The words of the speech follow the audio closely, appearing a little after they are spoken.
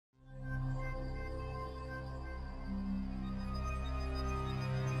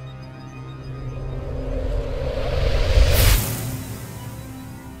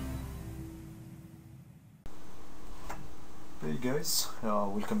guys,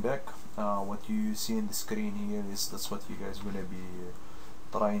 welcome back. What you see in the screen here that's what you guys gonna be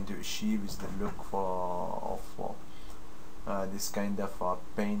trying to achieve is the look of this kind of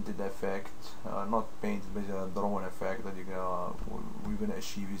painted effect, not painted but drawn effect that we're gonna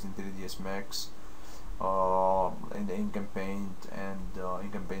achieve using 3dsmax in the ink and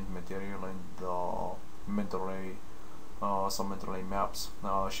paint material and some mental maps,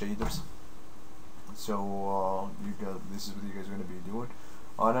 shaders. So this is what you guys are gonna be doing,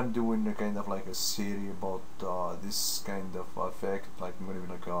 and I'm doing a kind of like a series about this kind of effect. Like I'm gonna be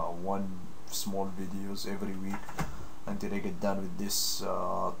like one small videos every week until I get done with this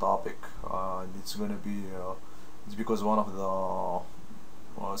topic. It's gonna be it's because one of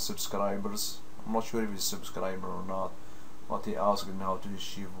the subscribers, I'm not sure if he's a subscriber or not, but he asked me how to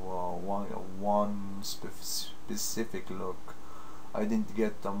achieve one specific look. I didn't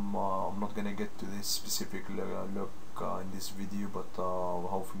get them. I'm not gonna get to this specific look in this video, but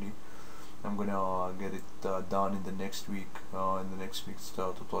hopefully I'm gonna get it done in the next week, in the next week's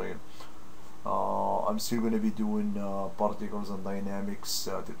tutorial. I'm still gonna be doing particles and dynamics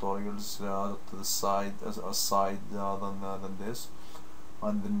tutorials to the side, aside than this.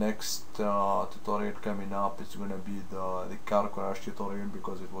 And the next tutorial coming up is gonna be the car crash tutorial,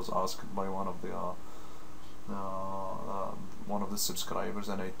 because it was asked by one of the subscribers,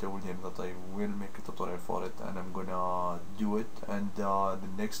 and I told him that I will make a tutorial for it, and I'm gonna do it. And the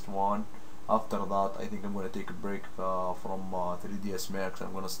next one after that, I think I'm gonna take a break from 3dsmax.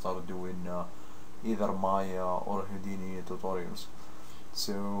 I'm gonna start doing either Maya or Houdini tutorials.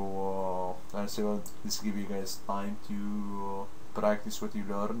 So this give you guys time to practice what you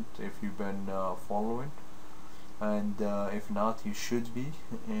learned if you've been following, and if not, you should be.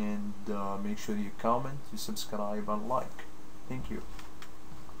 And make sure you comment, you subscribe, and like. Thank you.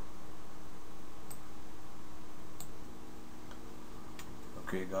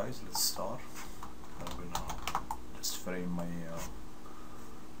 Okay guys, let's start. I'm gonna just frame my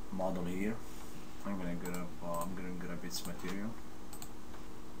model here. I'm gonna grab its material.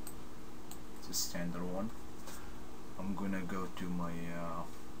 It's a standard one. I'm gonna go to my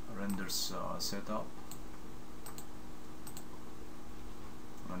renders setup.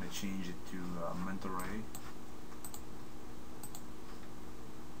 I'm gonna change it to mental ray.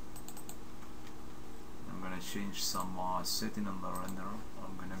 I'm gonna change some setting on the renderer.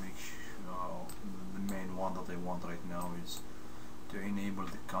 I'm gonna make sure the main one that I want right now is to enable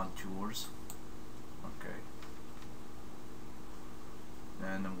the contours. Okay.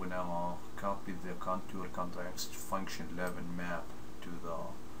 And I'm gonna copy the contour contrast function 11 map to the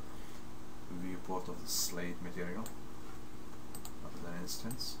viewport of the slate material as an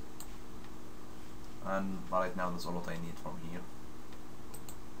instance. And right now that's all that I need from here.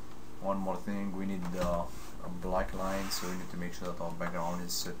 One more thing, we need a black line, so we need to make sure that our background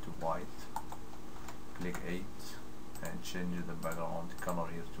is set to white. Click 8 and change the background color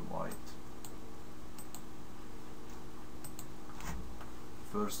here to white.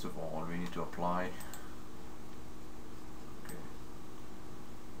 First of all, we need to apply. Okay.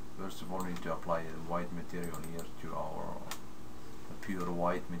 First of all, we need to apply a white material here to our pure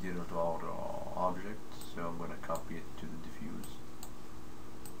white material to our object. So I'm going to copy it to the diffuse.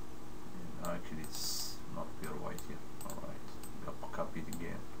 Actually, it's not pure white here. Alright, copy it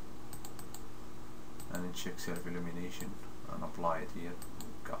again, and then check self illumination and apply it here.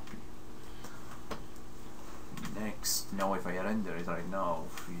 Copy. Next, now if I render it right now,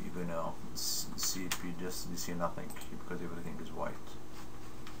 you're gonna see you see nothing, because everything is white.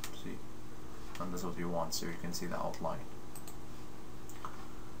 See, and that's what you want, so you can see the outline.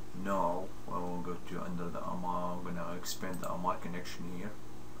 Now I will go to under the AMA. I'm gonna expand the AMA connection here.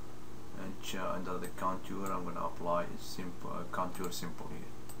 And under the contour, I'm going to apply simple contour simple here.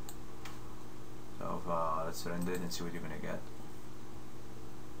 So let's render it and see what you're going to get.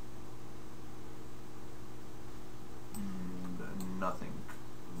 Nothing.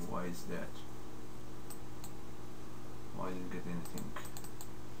 Why is that? Why didn't get anything?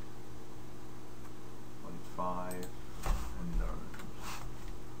 0.5 under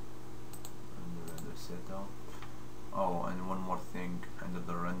render setup. Oh, and one more thing, under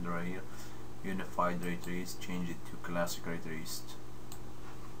the renderer here, unified ray trace, change it to classic ray traced.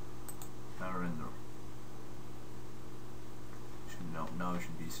 Now render. Now it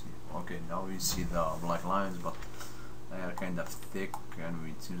should be see. Okay, now we see the black lines, but they are kind of thick, and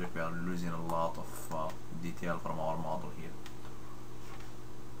it seems like we are losing a lot of detail from our model here.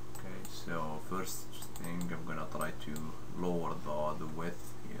 Okay, so first thing, I'm gonna try to lower the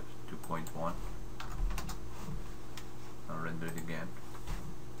width here to 0.1. I'll render it again.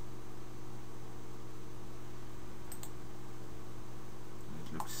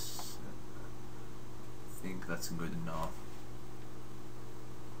 that's good enough.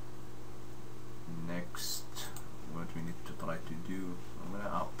 Next, what we need to try to do, I'm gonna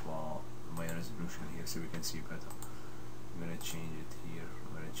up my resolution here so we can see better. I'm gonna change it here.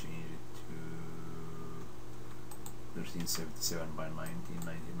 I'm gonna change it to 1377 by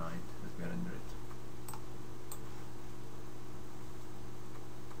 1999. Let me render it.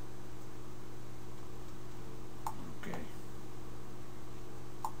 Okay.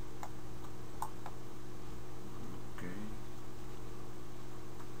 Okay.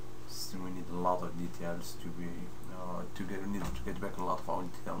 So we need a lot of details to be we need to get back a lot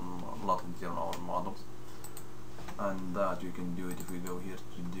of detail on our models. And that you can do it if we go here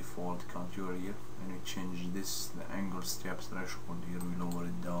to default contour here and we change this, the angle step threshold here, we lower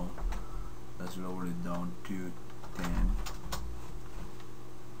it down. Let's lower it down to 10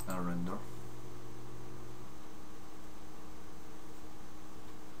 and render.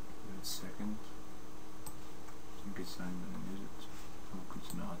 Wait a second. I think it's not gonna use it. Look,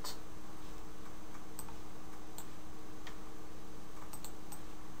 it's not.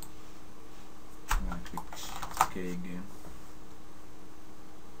 I'm gonna click Shift K again.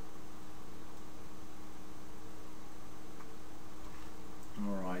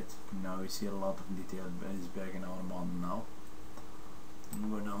 Alright, now we see a lot of detail is back in our model now. I'm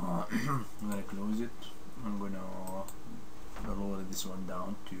gonna close it. I'm gonna lower this one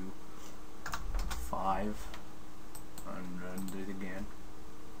down to 5 and render it again.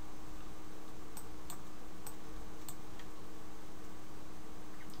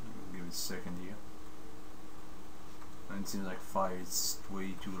 Give it a second here. And it seems like 5 is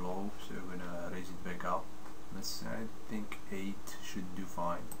way too low, so we're gonna raise it back up. I think 8 should do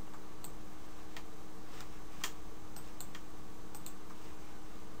fine.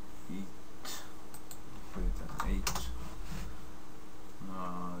 8. Put it at 8.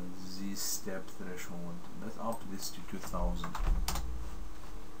 Z step threshold. Let's up this to 2000.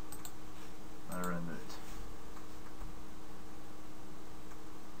 I render it.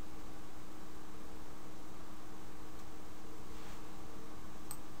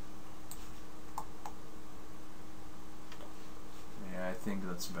 I think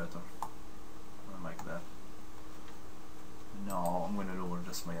that's better. I like that. Now I'm gonna lower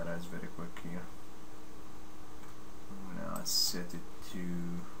just my res very quick here. I'm gonna set it to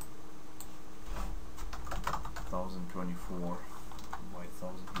 1024 by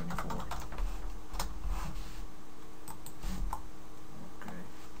 1024. Okay,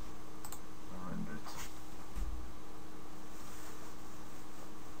 I'll render it.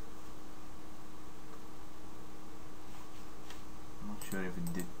 Sure if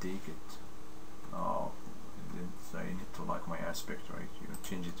it did take it. Oh, it didn't. I need to like my aspect, right? You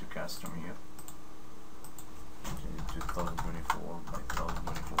change it to custom here. Change it to 1024 by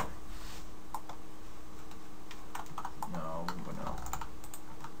 1024. Now I'm gonna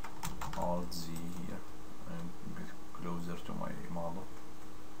Alt Z here and get closer to my model.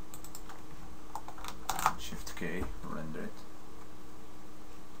 Shift K, render it.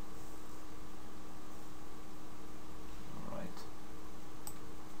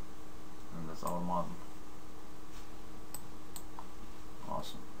 Our model.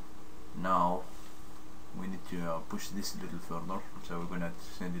 Awesome. Now we need to push this a little further, so we're gonna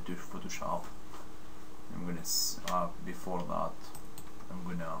send it to Photoshop. I'm gonna before that I'm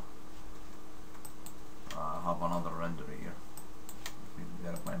gonna have another render here.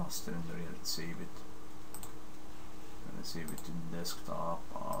 Get my last render here. Let's save it. I'm gonna save it to desktop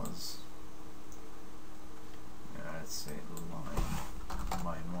as let's say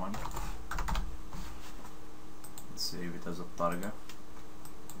line 1. Save it as a target.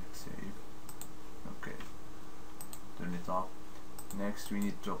 Save. Okay. Turn it off. Next, we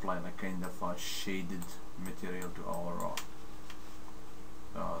need to apply like kind of a shaded material to our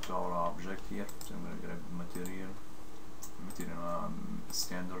object here. So I'm gonna grab material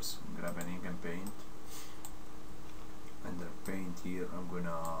standards. Grab an ink and paint. Under paint here, I'm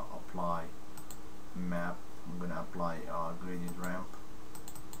gonna apply map. I'm gonna apply gradient ramp.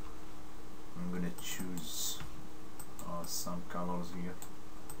 I'm gonna choose some colors here.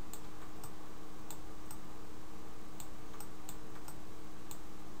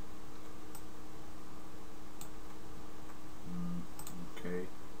 Okay,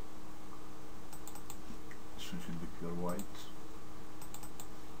 this one should be pure white.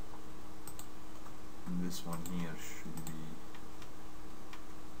 And this one here should be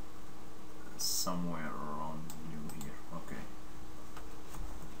somewhere around blue here. Okay,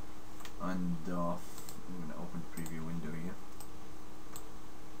 and I'm gonna open preview window here.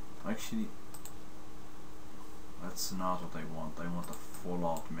 Actually, that's not what I want. I want a full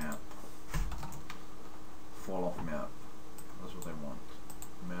out map. fall off map. That's what I want.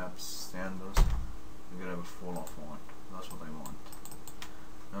 Maps, standards, I'm gonna have a fall off one. That's what I want.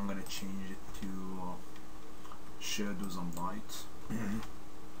 I'm gonna change it to shadows and light. And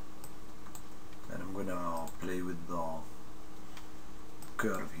I'm gonna play with the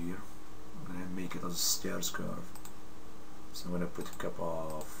curve here. I'm gonna make it as a stairs curve. So I'm gonna put a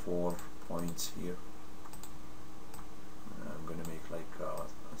couple of 4 points here. I'm gonna make like a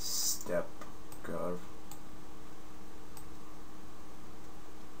step curve.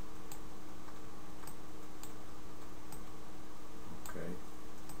 Okay.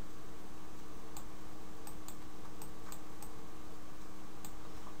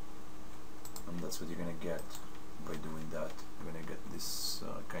 And that's what you're gonna get by doing that. You're gonna get this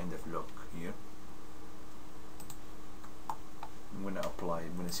kind of look here. I'm gonna apply,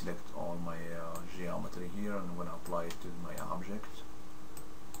 I'm gonna select all my geometry here, and I'm gonna apply it to my object.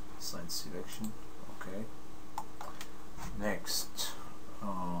 Assign selection. Okay. Next,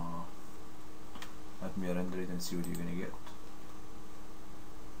 let me render it and see what you're gonna get.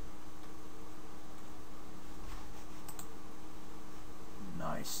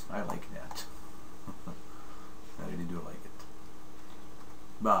 Nice. I like that. I really do like it.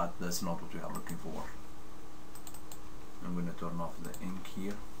 But that's not what we are looking for. I'm going to turn off the ink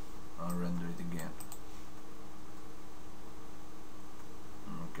here and render it again.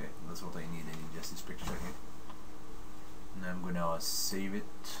 Okay, that's what I need. I need just this picture here. And I'm going to save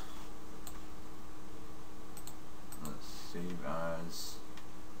it. Let's save as.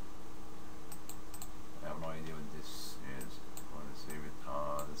 I have no idea what this is. I'm going to save it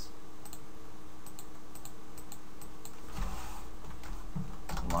as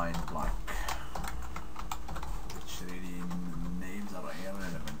line black. Really names are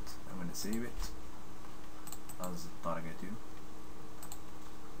irrelevant. I'm going to save it as target you.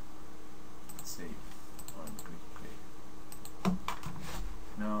 Save and click play.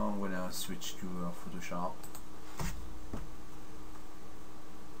 Now I'm going to switch to Photoshop.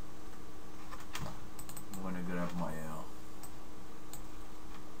 I'm going to grab my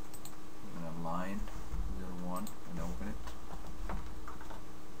line 01 and open it.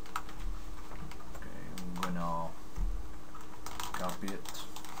 Okay, I'm going to copy it.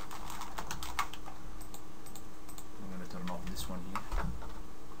 I'm gonna turn off this one here,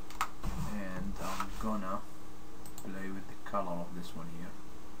 and I'm gonna play with the color of this one here,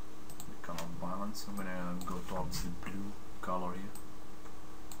 the color balance. I'm gonna go towards the blue color here.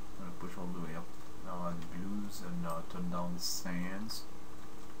 I'm gonna push all the way up the blues and turn down the sands.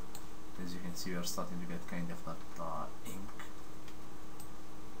 As you can see, we are starting to get kind of that ink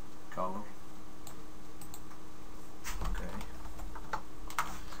color. Okay.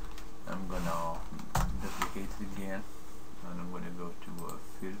 I'm gonna duplicate it again, and I'm gonna go to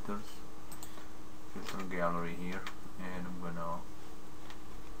filters, filter gallery here, and I'm gonna,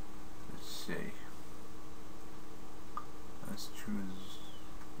 let's say, let's choose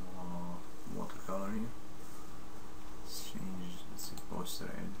watercolor here. Let's change, let's say, poster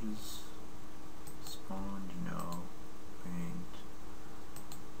edges, sponge, no, paint,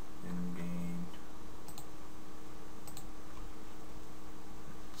 then gain.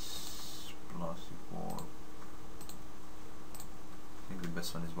 +4. I think the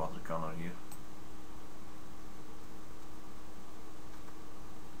best one is watercolor here.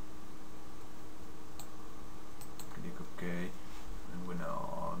 Click OK. I'm gonna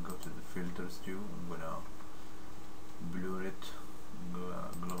go to the filters too. I'm gonna blur it.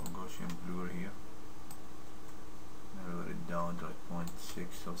 Gaussian blur here. Lower it down to like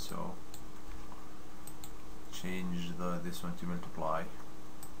 0.6 or so. Change this one to multiply.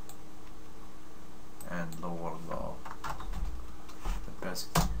 And lower the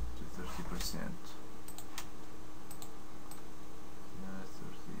opacity to 30%.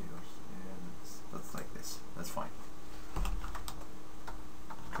 30 or yeah, that's like this. That's fine.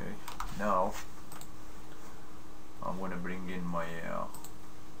 Okay, now I'm going to bring in my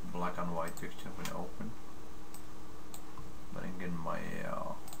black and white picture. I'm going to open. Bring in my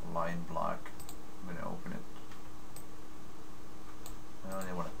line black. I'm going to open it. I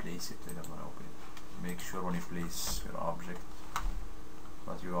only want to place it. I don't want to open it. Make sure when you place your object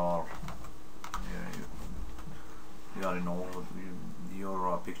that you are in all,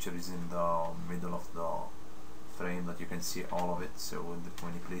 your picture is in the middle of the frame, that you can see all of it. So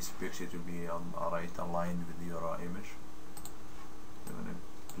when you place a picture, it will be right aligned with your image. I'm going to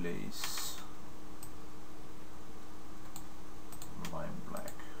place line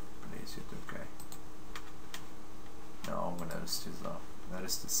black, place it. Okay. Now I'm going to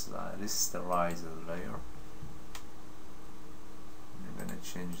rasterize the layer. I'm going to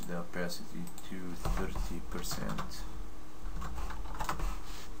change the opacity to 30%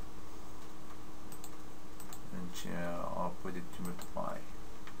 and I'll put it to multiply.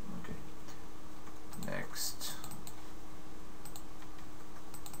 Okay, next.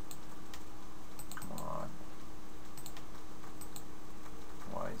 Come on,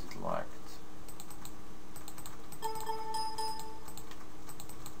 why is it locked?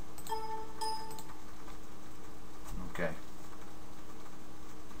 Okay.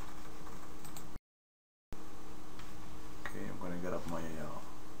 Okay, I'm gonna get up my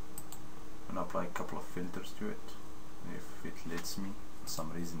and apply a couple of filters to it if it lets me. For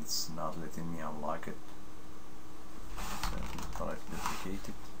some reason it's not letting me unlock it, so I'll try to duplicate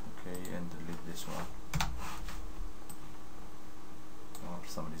it. Okay, and delete this one. Oh, for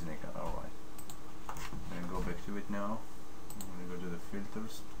some reason I can't. Alright, I'm gonna go back to it now. I'm gonna go to the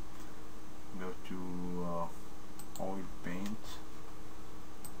filters, go to oil paint,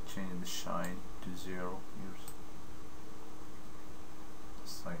 change the shine to 0. Here's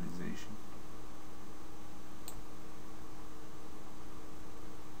stylization.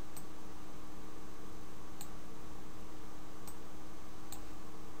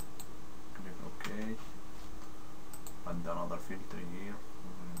 Click OK. Add another filter here.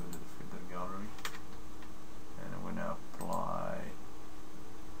 I'm going to go to the filter gallery and I'm going to apply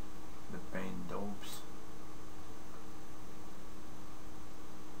the paint daubs.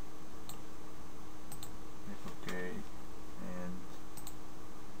 Click OK and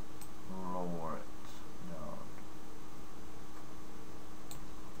lower it down.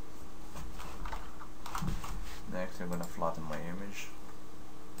 Next I'm going to flatten my image.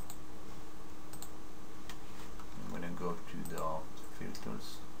 I'm going to go to the filters,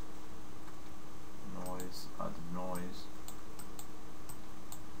 noise, add noise,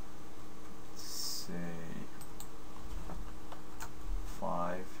 say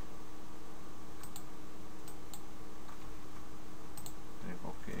 5. Click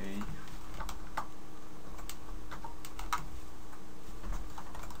OK.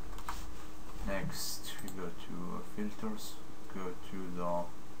 Next we go to filters, go to the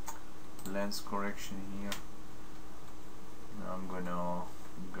lens correction here. Now I'm gonna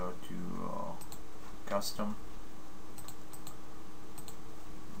go to custom.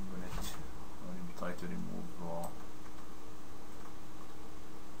 I'm gonna try to remove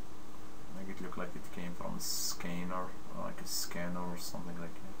make it look like it came from a scanner, like a scanner or something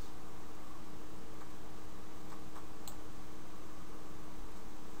like that.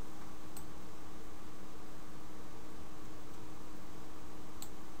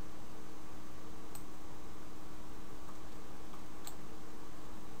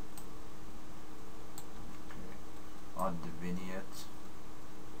 Add the vignette.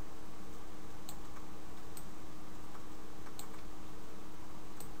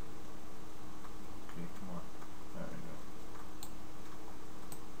 Okay, come on. There we go.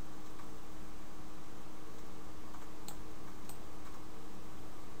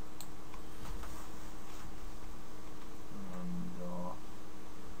 And I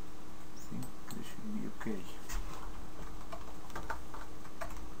think this should be okay.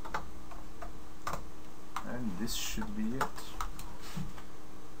 And this should be it.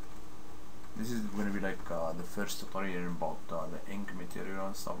 This is going to be like the first tutorial about the ink material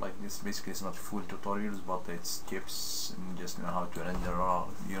and stuff like this. Basically it's not full tutorials, but it's tips and just know how to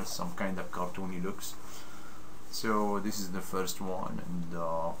render some kind of cartoony looks. So this is the first one, and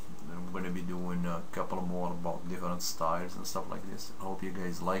I'm going to be doing a couple more about different styles and stuff like this. I hope you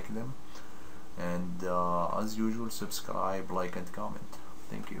guys like them, and as usual, subscribe, like and comment.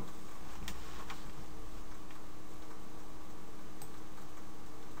 Thank you.